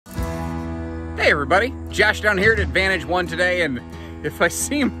Hey everybody, Josh down here at Advantage One today, and if I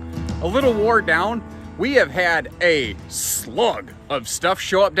seem a little wore down, we have had a slug of stuff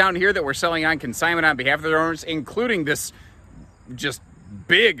show up down here that we're selling on consignment on behalf of the owners, including this just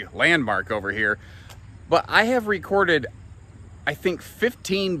big landmark over here. But I have recorded, I think,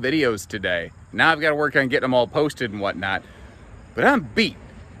 15 videos today. Now I've got to work on getting them all posted and whatnot, but I'm beat.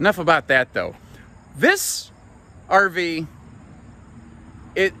 Enough about that though. This RV,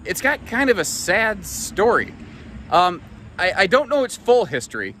 it's got kind of a sad story. I don't know its full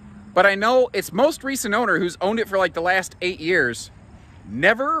history, but I know its most recent owner, who's owned it for like the last 8 years,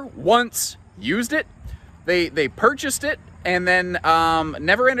 never once used it. They purchased it and then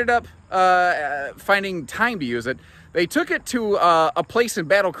never ended up finding time to use it. They took it to a place in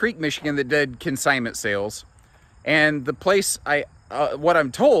Battle Creek, Michigan that did consignment sales. And the place, what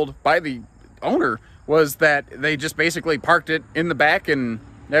I'm told by the owner, was that they just basically parked it in the back and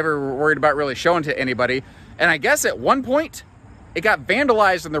never worried about really showing to anybody. And I guess at one point, it got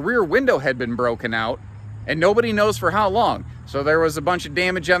vandalized and the rear window had been broken out, and nobody knows for how long. So there was a bunch of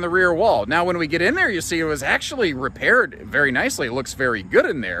damage on the rear wall. Now, when we get in there, you see it was actually repaired very nicely. It looks very good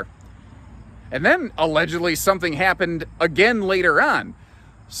in there. And then allegedly something happened again later on.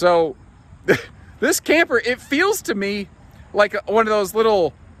 So this camper, it feels to me like one of those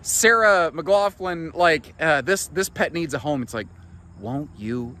little Sarah McLachlan, like, this pet needs a home. It's like, won't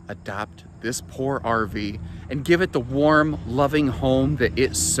you adopt this poor RV and give it the warm, loving home that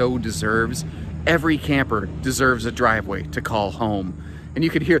it so deserves? Every camper deserves a driveway to call home. And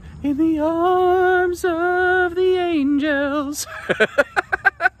you could hear, in the arms of the angels.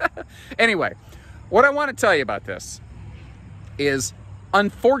 Anyway, what I want to tell you about this is,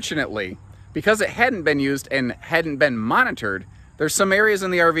 unfortunately, because it hadn't been used and hadn't been monitored, there's some areas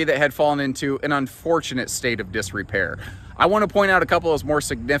in the RV that had fallen into an unfortunate state of disrepair. I want to point out a couple of those more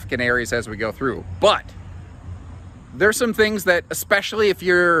significant areas as we go through, but there's some things that, especially if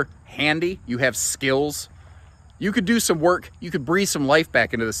you're handy, you have skills, you could do some work, you could breathe some life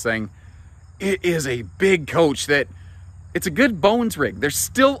back into this thing. It is a big coach that, it's a good bones rig. There's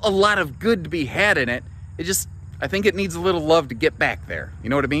still a lot of good to be had in it. It just, I think it needs a little love to get back there. You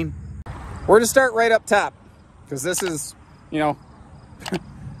know what I mean? We're to start right up top, because this is, you know,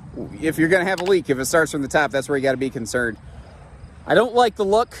 if you're going to have a leak, if it starts from the top, that's where you got to be concerned. I don't like the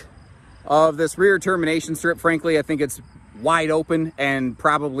look of this rear termination strip. Frankly, I think it's wide open and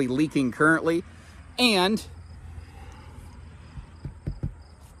probably leaking currently. And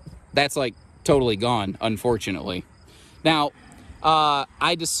that's like totally gone, unfortunately. Now,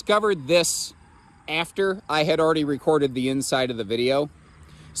 I discovered this after I had already recorded the inside of the video.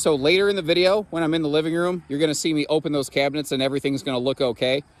 So later in the video, when I'm in the living room, you're going to see me open those cabinets and everything's going to look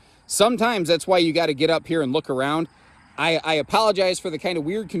okay. Sometimes that's why you got to get up here and look around. I apologize for the kind of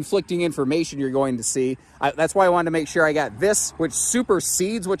weird conflicting information you're going to see. That's why I wanted to make sure I got this, which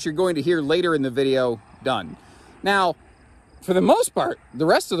supersedes what you're going to hear later in the video, done. Now, for the most part, the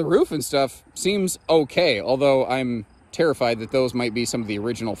rest of the roof and stuff seems okay, although I'm terrified that those might be some of the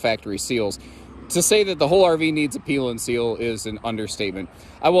original factory seals. To say that the whole RV needs a peel and seal is an understatement.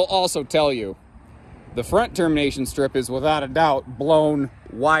 I will also tell you, the front termination strip is without a doubt blown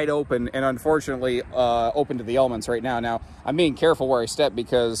wide open and unfortunately open to the elements right now. Now, I'm being careful where I step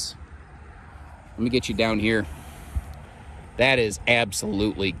because, let me get you down here. That is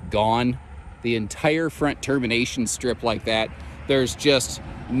absolutely gone. The entire front termination strip like that, there's just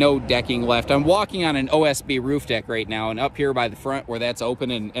no decking left. I'm walking on an OSB roof deck right now, and up here by the front where that's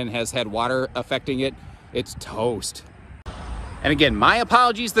open and has had water affecting it, it's toast. And again, my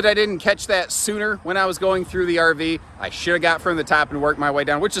apologies that I didn't catch that sooner when I was going through the RV. I should have got from the top and worked my way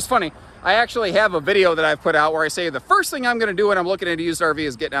down, which is funny. I actually have a video that I've put out where I say the first thing I'm gonna do when I'm looking at a used RV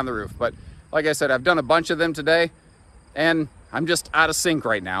is get down the roof. But like I said, I've done a bunch of them today and I'm just out of sync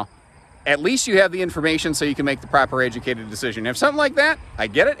right now. At least you have the information so you can make the proper educated decision. If something like that, I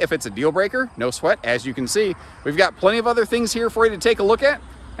get it. If it's a deal breaker, no sweat. As you can see, we've got plenty of other things here for you to take a look at.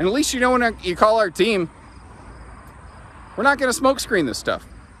 And at least you know when you call our team, we're not going to smoke screen this stuff.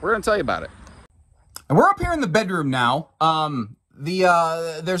 We're going to tell you about it. And we're up here in the bedroom now.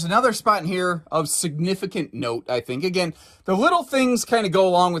 There's another spot in here of significant note, I think. Again, the little things kind of go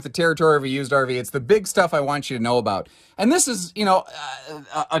along with the territory of a used RV. It's the big stuff I want you to know about. And this is, you know,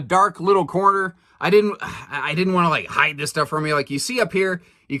 a dark little corner. I didn't want to like hide this stuff from you. Like you see up here,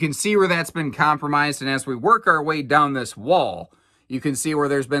 you can see where that's been compromised. And as we work our way down this wall, you can see where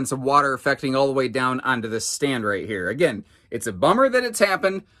there's been some water affecting all the way down onto this stand right here. Again, it's a bummer that it's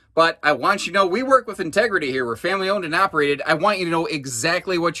happened, but I want you to know we work with integrity here. We're family owned and operated. I want you to know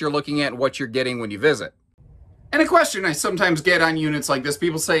exactly what you're looking at and what you're getting when you visit. And a question I sometimes get on units like this,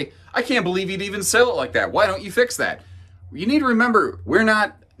 people say, I can't believe you'd even sell it like that. Why don't you fix that? You need to remember, we're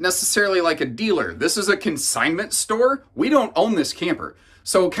not necessarily like a dealer. This is a consignment store. We don't own this camper.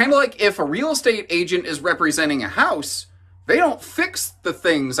 So kind of like if a real estate agent is representing a house, they don't fix the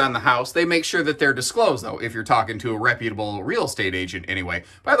things on the house. They make sure that they're disclosed, though, if you're talking to a reputable real estate agent anyway.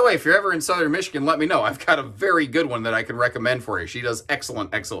 By the way, if you're ever in Southern Michigan, let me know. I've got a very good one that I can recommend for you. She does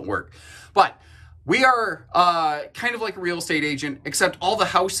excellent, excellent work. But we are kind of like a real estate agent, except all the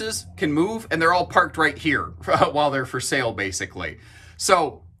houses can move, and they're all parked right here while they're for sale, basically.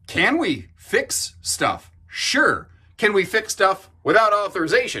 So can we fix stuff? Sure. Can we fix stuff without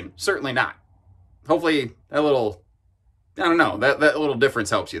authorization? Certainly not. Hopefully that little, I don't know, that little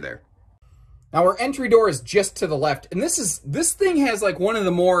difference helps you there. Now our entry door is just to the left, and this thing has like one of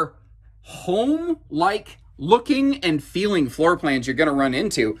the more home-like looking and feeling floor plans you're gonna run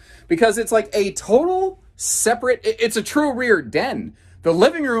into, because it's like a total separate, it's a true rear den. The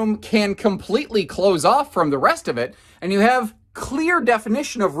living room can completely close off from the rest of it, and you have clear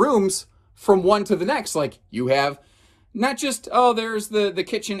definition of rooms from one to the next. Like you have not just, oh, there's the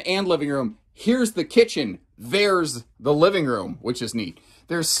kitchen and living room. Here's the kitchen. There's the living room, which is neat.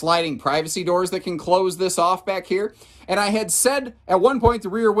 There's sliding privacy doors that can close this off back here. And I had said at one point the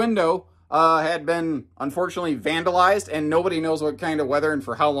rear window had been unfortunately vandalized, and nobody knows what kind of weather and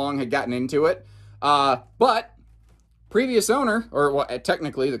for how long had gotten into it. But previous owner, or well,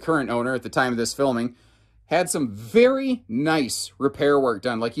 technically the current owner at the time of this filming, had some very nice repair work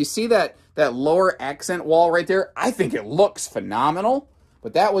done. Like you see that lower accent wall right there? I think it looks phenomenal,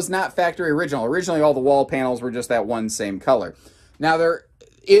 but that was not factory original. Originally, all the wall panels were just that one same color. Now, there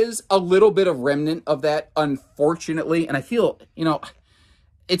is a little bit of remnant of that, unfortunately, and I feel, you know,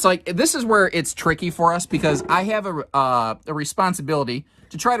 it's like, this is where it's tricky for us, because I have a responsibility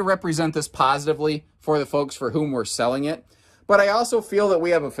to try to represent this positively for the folks for whom we're selling it. But I also feel that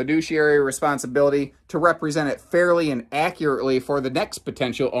we have a fiduciary responsibility to represent it fairly and accurately for the next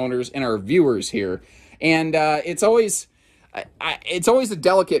potential owners and our viewers here. And it's always a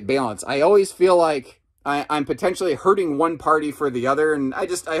delicate balance. I always feel like I'm potentially hurting one party for the other. And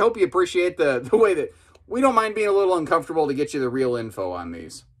I hope you appreciate the way that we don't mind being a little uncomfortable to get you the real info on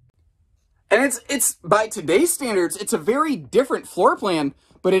these. And it's by today's standards, it's a very different floor plan,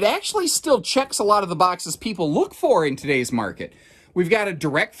 but it actually still checks a lot of the boxes people look for in today's market. We've got a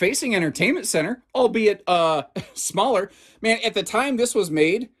direct-facing entertainment center, albeit smaller. Man, at the time this was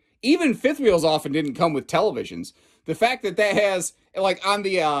made, even fifth wheels often didn't come with televisions. The fact that that has, like on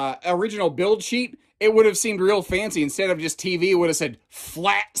the original build sheet, it would have seemed real fancy. Instead of just TV, it would have said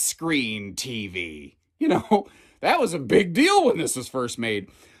flat screen TV. You know, that was a big deal when this was first made.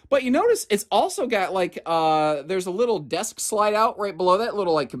 But you notice it's also got like, there's a little desk slide out right below that,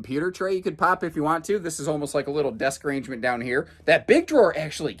 little like computer tray you could pop if you want to. This is almost like a little desk arrangement down here. That big drawer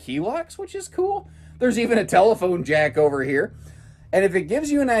actually key locks, which is cool. There's even a telephone jack over here. And if it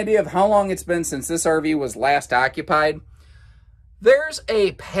gives you an idea of how long it's been since this RV was last occupied, there's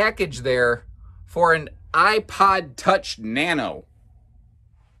a package there for an iPod Touch Nano.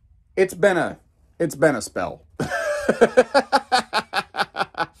 It's been a spell.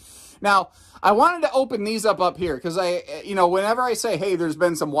 Now, I wanted to open these up here because whenever I say, hey, there's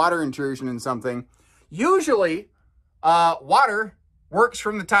been some water intrusion in something, usually water works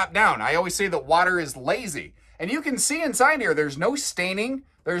from the top down. I always say that water is lazy. And you can see inside here, there's no staining.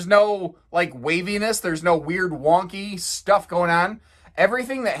 There's no like waviness. There's no weird wonky stuff going on.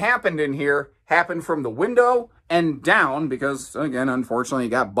 Everything that happened in here happened from the window and down because, again, unfortunately, it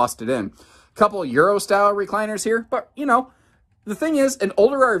got busted in. A couple Euro-style recliners here, but, you know, the thing is, an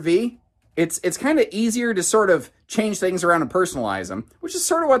older RV, it's kind of easier to sort of change things around and personalize them, which is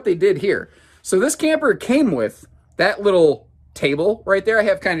sort of what they did here. So this camper came with that little table right there. I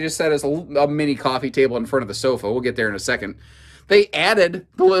have kind of just set as a mini coffee table in front of the sofa. We'll get there in a second. They added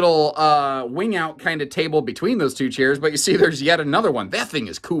the little wing out kind of table between those two chairs, but you see there's yet another one. That thing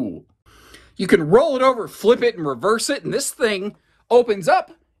is cool. You can roll it over, flip it, and reverse it, and this thing opens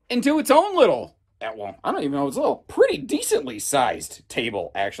up into its own little, well, I don't even know, it's a little pretty decently sized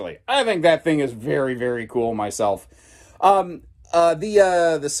table, actually. I think that thing is very, very cool myself.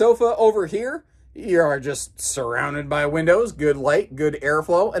 The sofa over here, you are just surrounded by windows, good light, good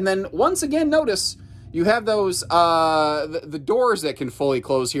airflow. And then once again, notice you have those, the doors that can fully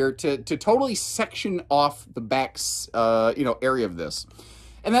close here to totally section off the back, area of this.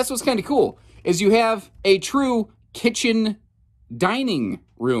 And that's what's kind of cool, is you have a true kitchen dining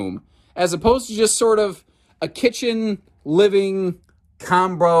room, as opposed to just sort of a kitchen living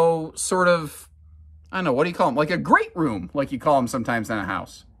combo sort of, I don't know, what do you call them? Like a great room, like you call them sometimes in a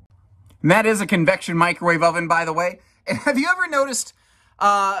house. And that is a convection microwave oven, by the way. And have you ever noticed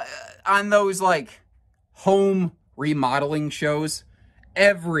on those like home remodeling shows,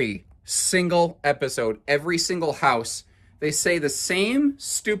 every single episode, every single house, they say the same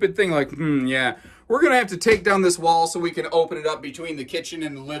stupid thing like, yeah, we're going to have to take down this wall so we can open it up between the kitchen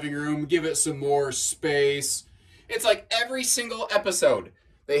and the living room, give it some more space. It's like every single episode,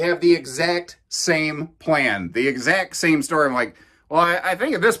 they have the exact same plan, the exact same story. I'm like, well, I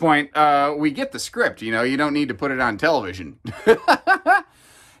think at this point, we get the script, you know, you don't need to put it on television.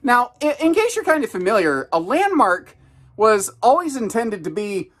 Now, in case you're kind of familiar, a landmark was always intended to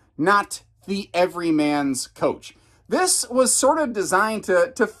be not the everyman's coach. This was sort of designed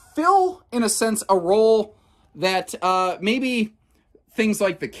to fill, in a sense, a role that maybe things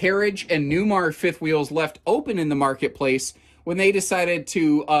like the Carriage and Newmar fifth wheels left open in the marketplace when they decided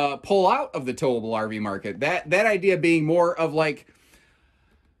to pull out of the towable RV market. That idea being more of like,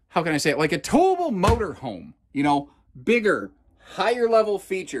 how can I say it? Like a towable motorhome, you know, bigger, higher level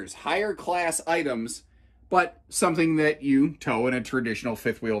features, higher class items, but something that you tow in a traditional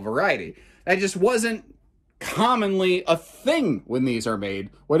fifth wheel variety. That just wasn't commonly a thing when these are made.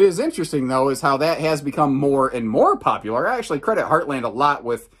 What is interesting, though, is how that has become more and more popular. I actually credit Heartland a lot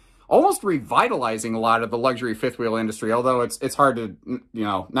with almost revitalizing a lot of the luxury fifth wheel industry, although it's hard to, you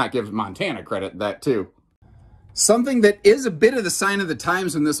know, not give Montana credit that too. Something that is a bit of the sign of the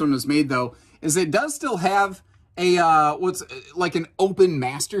times when this one was made, though, is it does still have a what's like an open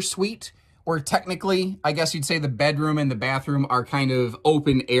master suite, where technically, I guess you'd say the bedroom and the bathroom are kind of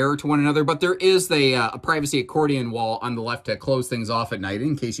open air to one another, but there is a privacy accordion wall on the left to close things off at night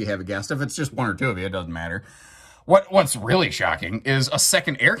in case you have a guest. If it's just one or two of you, it doesn't matter. What's really shocking is a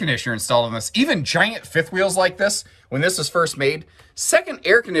second air conditioner installed in this. Even giant fifth wheels like this, when this was first made, second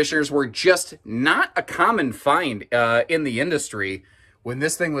air conditioners were just not a common find in the industry when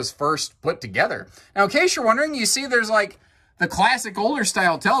this thing was first put together. Now, in case you're wondering, you see there's like the classic older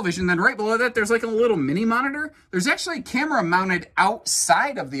style television, then right below that there's like a little mini monitor. There's actually a camera mounted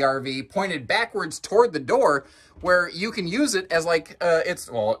outside of the RV, pointed backwards toward the door, where you can use it as like,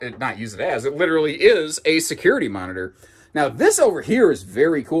 not use it as, it literally is a security monitor. Now this over here is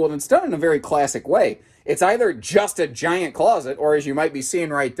very cool, and it's done in a very classic way. It's either just a giant closet, or as you might be seeing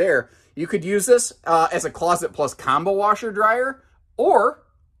right there, you could use this as a closet plus combo washer dryer, or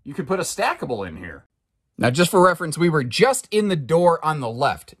you could put a stackable in here. Now, just for reference, we were just in the door on the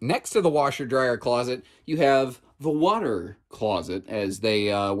left. Next to the washer dryer closet, you have the water closet, as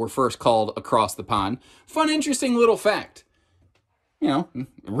they were first called across the pond. Fun, interesting little fact. You know,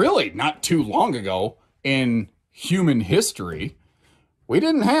 really not too long ago in human history, we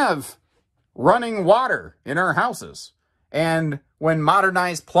didn't have running water in our houses. And when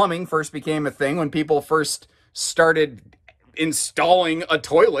modernized plumbing first became a thing, when people first started installing a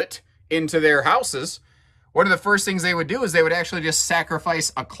toilet into their houses, one of the first things they would do is they would actually just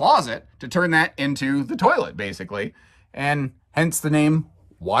sacrifice a closet to turn that into the toilet, basically. And hence the name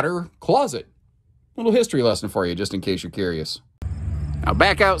water closet. Little history lesson for you, just in case you're curious. Now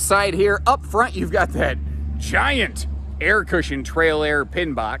back outside here, up front, you've got that giant air cushion trail air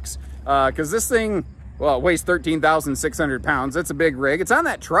pin box. Because this thing, well, it weighs 13,600 pounds. It's a big rig. It's on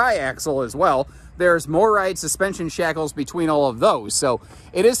that tri-axle as well. There's MORryde suspension shackles between all of those. So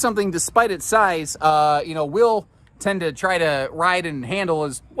it is something, despite its size, you know, we'll tend to try to ride and handle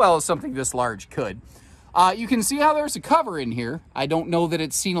as well as something this large could. You can see how there's a cover in here. I don't know that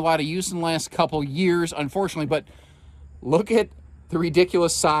it's seen a lot of use in the last couple years, unfortunately, but look at the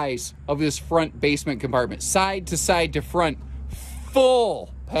ridiculous size of this front basement compartment. Side to side to front,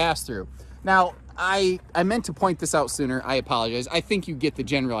 full pass-through. Now, I meant to point this out sooner. I apologize. I think you get the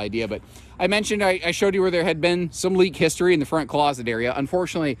general idea, but I mentioned, I showed you where there had been some leak history in the front closet area.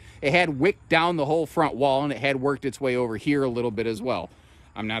 Unfortunately, it had wicked down the whole front wall, and it had worked its way over here a little bit as well.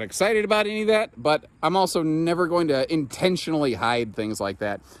 I'm not excited about any of that, but I'm also never going to intentionally hide things like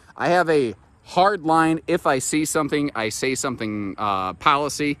that. I have a hard line, if I see something, I say something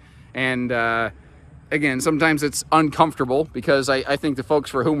policy, and again, sometimes it's uncomfortable because I think the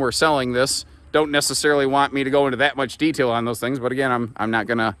folks for whom we're selling this don't necessarily want me to go into that much detail on those things, but again, I'm not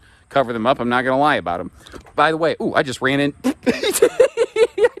gonna cover them up. I'm not gonna lie about them. By the way, ooh, I just ran in.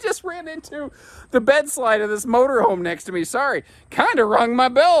 I just ran into the bed slide of this motorhome next to me. Sorry, kind of rung my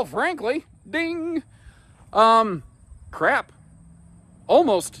bell, frankly. Ding. Crap.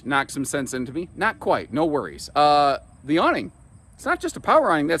 Almost knocked some sense into me. Not quite. No worries. The awning. It's not just a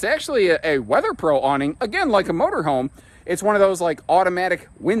power awning. That's actually a Weather Pro awning. Again, like a motorhome. It's one of those like automatic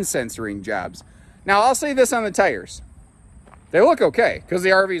wind censoring jobs. Now, I'll say this on the tires. They look okay because the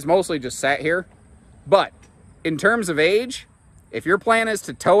RV's mostly just sat here. But in terms of age, if your plan is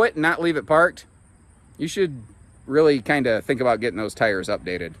to tow it and not leave it parked, you should really kind of think about getting those tires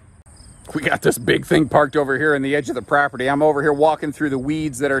updated. We got this big thing parked over here on the edge of the property. I'm over here walking through the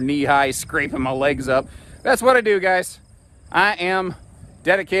weeds that are knee-high, scraping my legs up. That's what I do, guys. I am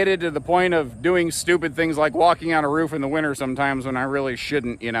dedicated to the point of doing stupid things like walking on a roof in the winter sometimes when I really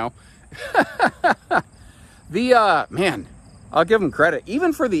shouldn't, you know. Man, I'll give them credit.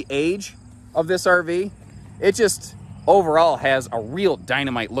 Even for the age of this RV, it just overall has a real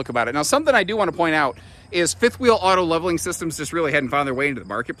dynamite look about it. Now, something I do want to point out is fifth wheel auto leveling systems just really hadn't found their way into the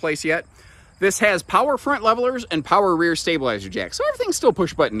marketplace yet. This has power front levelers and power rear stabilizer jack, so everything's still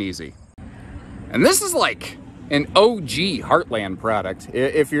push button easy. And this is like an OG Heartland product,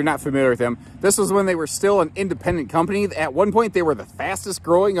 if you're not familiar with them. This was when they were still an independent company. At one point, they were the fastest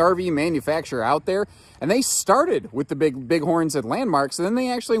growing RV manufacturer out there, and they started with the Bighorns and Landmarks, and then they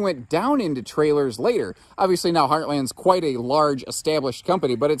actually went down into trailers later. Obviously, now Heartland's quite a large, established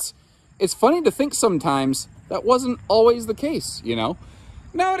company, but it's funny to think sometimes that wasn't always the case, you know?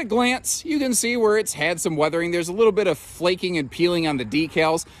 Now at a glance, you can see where it's had some weathering. There's a little bit of flaking and peeling on the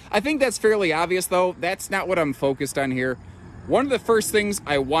decals. I think that's fairly obvious, though. That's not what I'm focused on here. One of the first things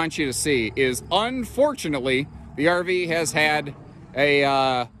I want you to see is, unfortunately, the RV has had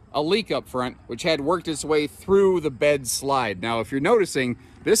a leak up front, which had worked its way through the bed slide. Now, if you're noticing,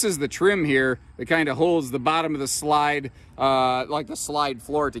 this is the trim here that kind of holds the bottom of the slide, like the slide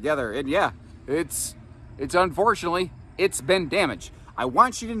floor together. And yeah, it's unfortunately, it's been damaged. I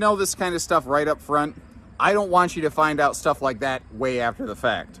want you to know this kind of stuff right up front. I don't want you to find out stuff like that way after the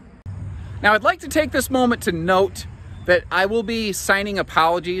fact. Now, I'd like to take this moment to note that I will be signing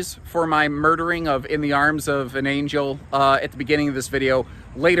apologies for my murdering of In the Arms of an Angel at the beginning of this video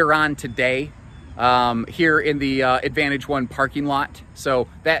later on today. Here in the Advantage One parking lot. So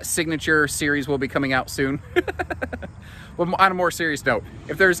that signature series will be coming out soon. But on a more serious note,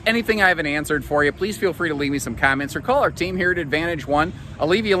 if there's anything I haven't answered for you, please feel free to leave me some comments or call our team here at Advantage One. I'll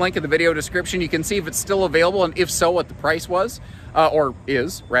leave you a link in the video description. You can see if it's still available and if so, what the price was, or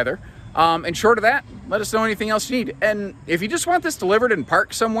is rather. And short of that, let us know anything else you need. And if you just want this delivered and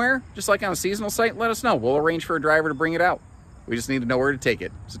parked somewhere, just like on a seasonal site, let us know. We'll arrange for a driver to bring it out. We just need to know where to take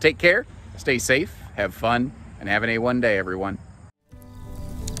it. So take care. Stay safe, have fun, and have an A1 day, everyone.